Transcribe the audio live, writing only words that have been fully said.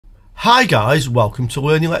Hi guys, welcome to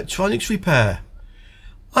Learn Electronics Repair.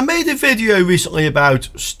 I made a video recently about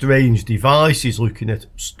strange devices, looking at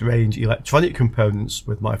strange electronic components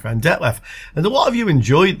with my friend Detlef, and a lot of you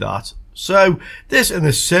enjoyed that. So this, in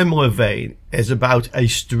a similar vein, is about a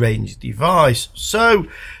strange device. So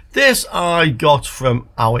this I got from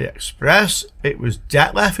AliExpress. It was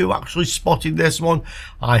Detlef who actually spotted this one.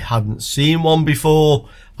 I hadn't seen one before.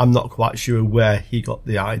 I'm not quite sure where he got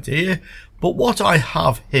the idea. But what I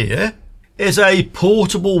have here is a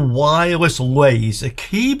portable wireless laser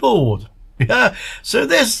keyboard. Yeah, so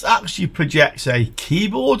this actually projects a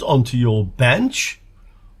keyboard onto your bench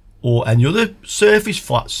or any other surface,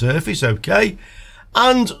 flat surface, okay?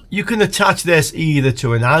 And you can attach this either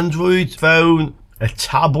to an Android phone, a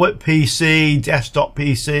tablet PC, desktop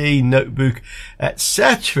PC, notebook,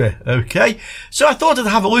 etc. Okay, so I thought I'd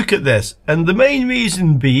have a look at this, and the main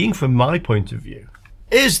reason being, from my point of view,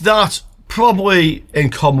 is that probably in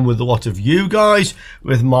common with a lot of you guys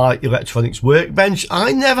with my electronics workbench,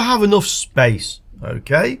 I never have enough space.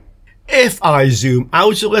 Okay, if I zoom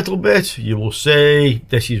out a little bit, you will see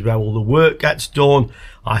this is where all the work gets done.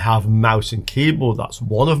 I have mouse and keyboard, that's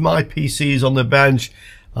one of my PCs on the bench,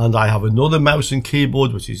 and I have another mouse and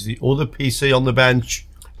keyboard, which is the other PC on the bench.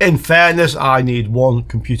 In fairness, I need one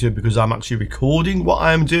computer because I'm actually recording what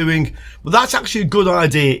I'm doing, but that's actually a good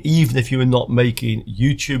idea even if you're not making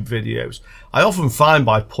YouTube videos. I often find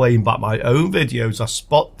by playing back my own videos, I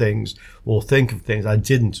spot things or think of things I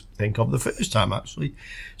didn't think of the first time actually.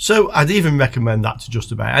 So I'd even recommend that to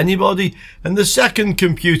just about anybody. And the second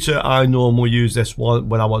computer, I normally use this one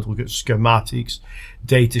when I want to look at schematics,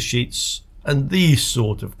 datasheets, and these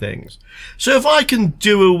sort of things. So if I can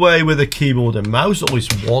do away with a keyboard and mouse, at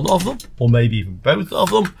least one of them, or maybe even both of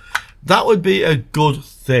them, that would be a good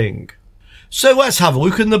thing. So let's have a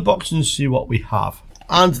look in the box and see what we have.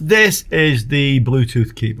 And this is the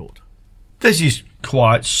Bluetooth keyboard. This is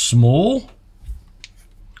quite small.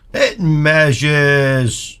 It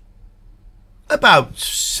measures about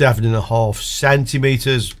 7.5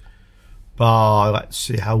 centimeters by, let's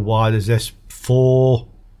see, how wide is this? 4.2.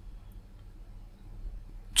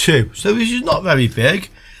 So this is not very big.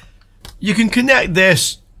 You can connect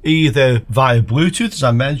this either via Bluetooth, as I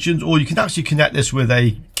mentioned, or you can actually connect this with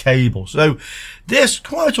a cable. So this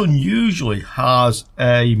quite unusually has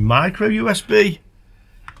a micro USB,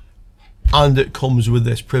 and it comes with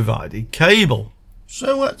this provided cable.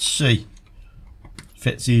 So let's see.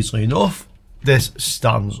 Fits easily enough. This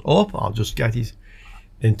stands up. I'll just get it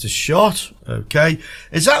into shot. Okay,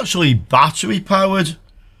 it's actually battery powered.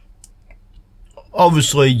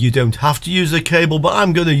 Obviously you don't have to use the cable, but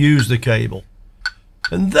I'm going to use the cable.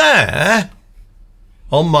 And there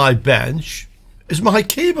on my bench is my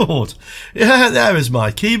keyboard. Yeah, there is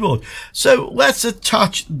my keyboard. So let's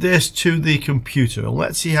attach this to the computer and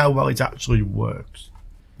let's see how well it actually works.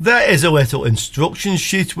 There is a little instruction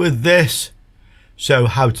sheet with this. So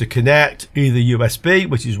how to connect either USB,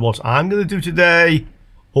 which is what I'm going to do today,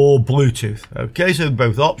 or Bluetooth. Okay, so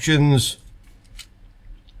both options.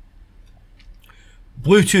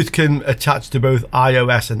 Bluetooth can attach to both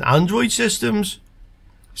iOS and Android systems.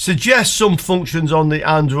 Suggests some functions on the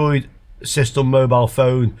Android system mobile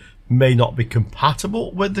phone may not be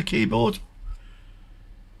compatible with the keyboard.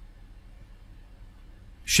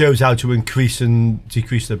 Shows how to increase and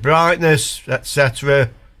decrease the brightness, etc.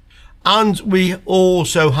 And we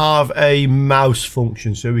also have a mouse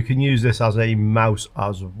function, so we can use this as a mouse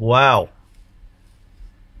as well.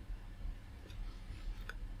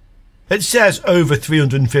 It says over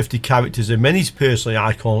 350 characters a minute. Personally,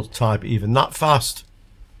 I can't type even that fast,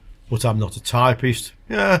 but I'm not a typist.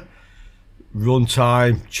 Yeah,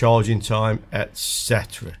 runtime, charging time,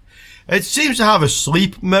 etc. It seems to have a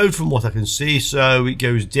sleep mode from what I can see, so it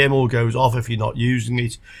goes dim or goes off if you're not using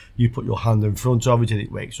it. You put your hand in front of it and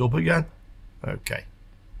it wakes up again. Okay.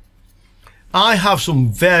 I have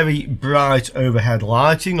some very bright overhead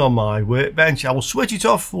lighting on my workbench. I will switch it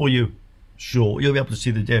off for you. Sure, you'll be able to see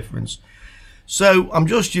the difference. So I'm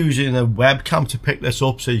just using a webcam to pick this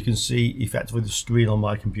up so you can see effectively the screen on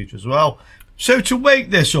my computer as well. So to wake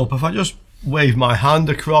this up, if I just wave my hand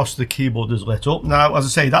across, the keyboard is lit up. Now, as I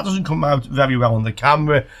say, that doesn't come out very well on the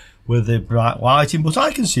camera with the bright lighting, but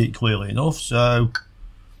I can see it clearly enough. So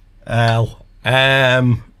let's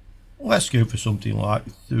go for something like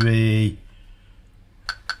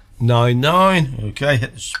 399. Okay,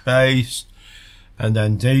 hit the space. And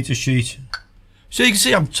then datasheet. So you can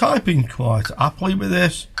see I'm typing quite happily with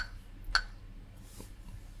this.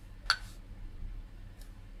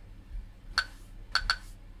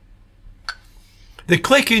 The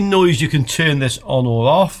clicking noise, you can turn this on or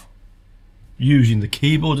off using the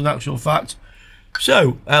keyboard in actual fact.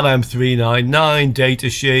 So LM399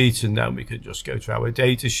 datasheet, and then we can just go to our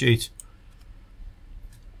datasheet.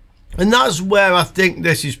 And that's where I think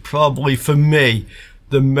this is probably, for me,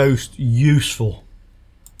 the most useful.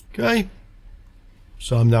 Okay,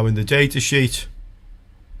 so I'm now in the datasheet.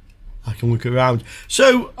 I can look around.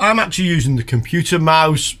 So I'm actually using the computer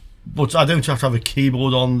mouse, but I don't have to have a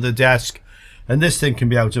keyboard on the desk. And this thing can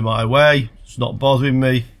be out of my way. It's not bothering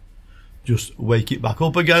me. Just wake it back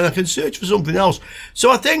up again. I can search for something else.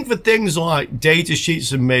 So I think for things like data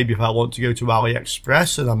sheets, and maybe if I want to go to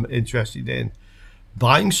AliExpress and I'm interested in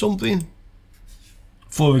buying something,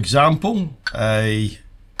 for example, a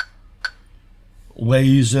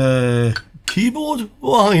laser keyboard,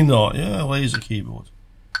 why not? Yeah, laser keyboard.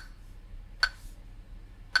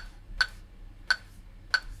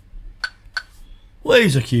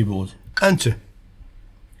 Laser keyboard, enter.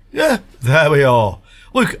 Yeah, there we are.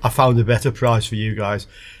 Look, I found a better price for you guys.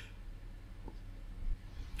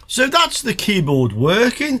 So that's the keyboard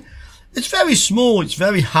working. It's very small, it's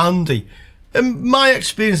very handy. In my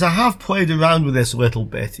experience, I have played around with this a little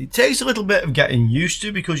bit. It takes a little bit of getting used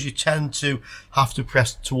to because you tend to have to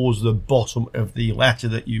press towards the bottom of the letter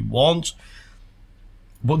that you want.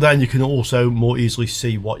 But then you can also more easily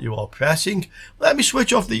see what you are pressing. Let me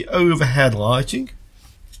switch off the overhead lighting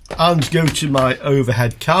and go to my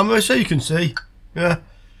overhead camera so you can see. Yeah,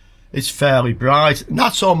 it's fairly bright. And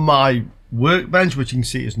that's on my workbench, which you can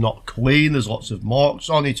see is not clean. There's lots of marks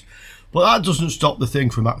on it. But that doesn't stop the thing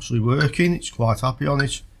from actually working. It's quite happy on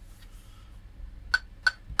it.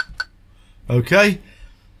 Okay.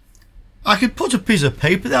 I could put a piece of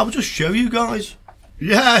paper there. I'll just show you guys.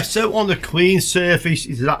 Yeah, so on the clean surface,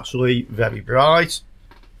 it is actually very bright.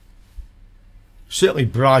 Certainly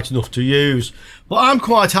bright enough to use. But I'm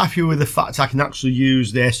quite happy with the fact I can actually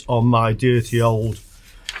use this on my dirty old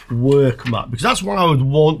workmat, because that's what I would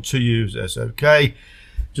want to use this, okay?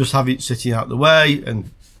 Just have it sitting out the way,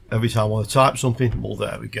 and every time I want to type something, well,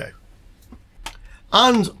 there we go.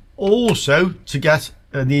 And also, to get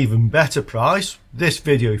an even better price, this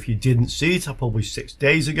video, if you didn't see it, probably 6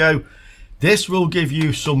 days ago, this will give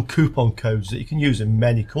you some coupon codes that you can use in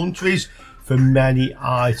many countries for many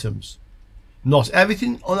items. Not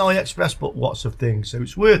everything on AliExpress, but lots of things. So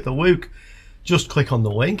it's worth a look. Just click on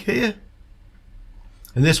the link here,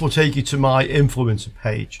 and this will take you to my influencer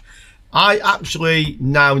page. I actually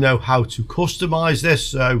now know how to customize this,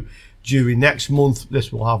 so during next month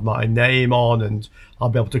this will have my name on, and I'll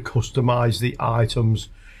be able to customize the items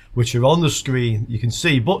which are on the screen, you can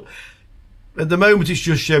see. But at the moment it's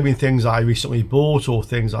just showing things I recently bought or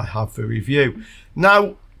things I have for review.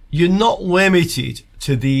 Now, you're not limited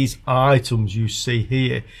to these items you see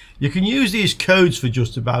here. You can use these codes for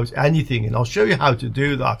just about anything, and I'll show you how to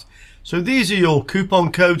do that. So these are your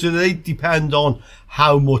coupon codes, and they depend on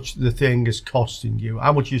how much the thing is costing you,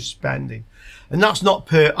 how much you're spending. And that's not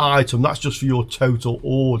per item, that's just for your total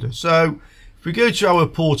order. So if we go to our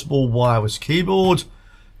portable wireless keyboard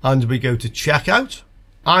and we go to checkout,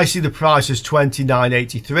 I see the price is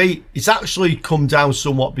 $29.83. It's actually come down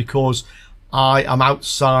somewhat because I am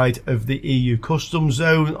outside of the EU customs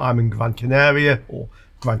zone. I'm in Gran Canaria, or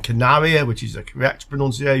Gran Canaria, which is the correct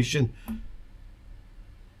pronunciation.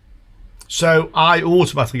 So I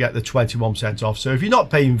automatically get the 21% off. So if you're not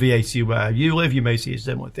paying VAT where you live, you may see a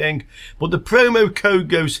similar thing. But the promo code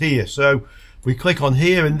goes here. So we click on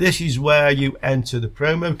here, and this is where you enter the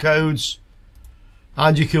promo codes.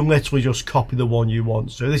 And you can literally just copy the one you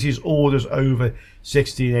want. So this is orders over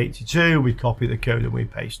 1682. We copy the code and we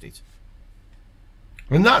paste it.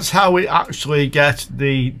 And that's how we actually get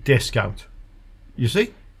the discount. You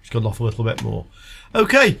see? It's gone off a little bit more.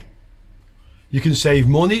 Okay. You can save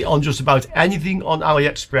money on just about anything on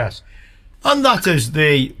AliExpress. And that is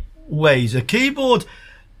the laser keyboard.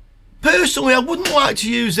 Personally, I wouldn't like to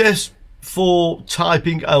use this for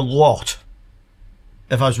typing a lot.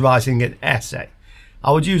 If I was writing an essay,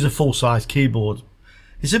 I would use a full-size keyboard.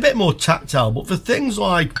 It's a bit more tactile, but for things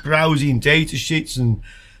like browsing data sheets and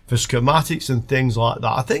for schematics and things like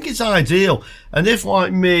that, I think it's ideal. And if,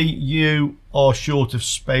 like me, you are short of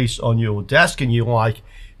space on your desk and you like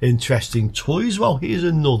interesting toys, well, here's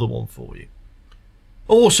another one for you.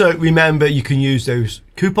 Also, remember, you can use those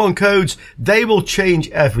coupon codes. They will change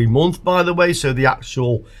every month, by the way, so the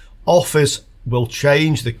actual offers will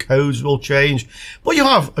change, the codes will change, but you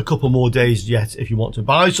have a couple more days yet if you want to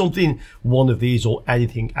buy something, one of these or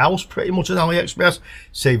anything else pretty much on AliExpress.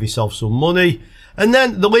 Save yourself some money, and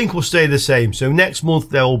then the link will stay the same, so next month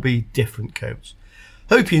there will be different codes.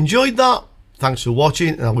 Hope you enjoyed that. Thanks for watching,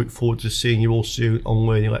 and I look forward to seeing you all soon on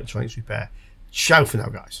Learning Electronics Repair. Ciao for now,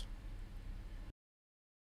 guys.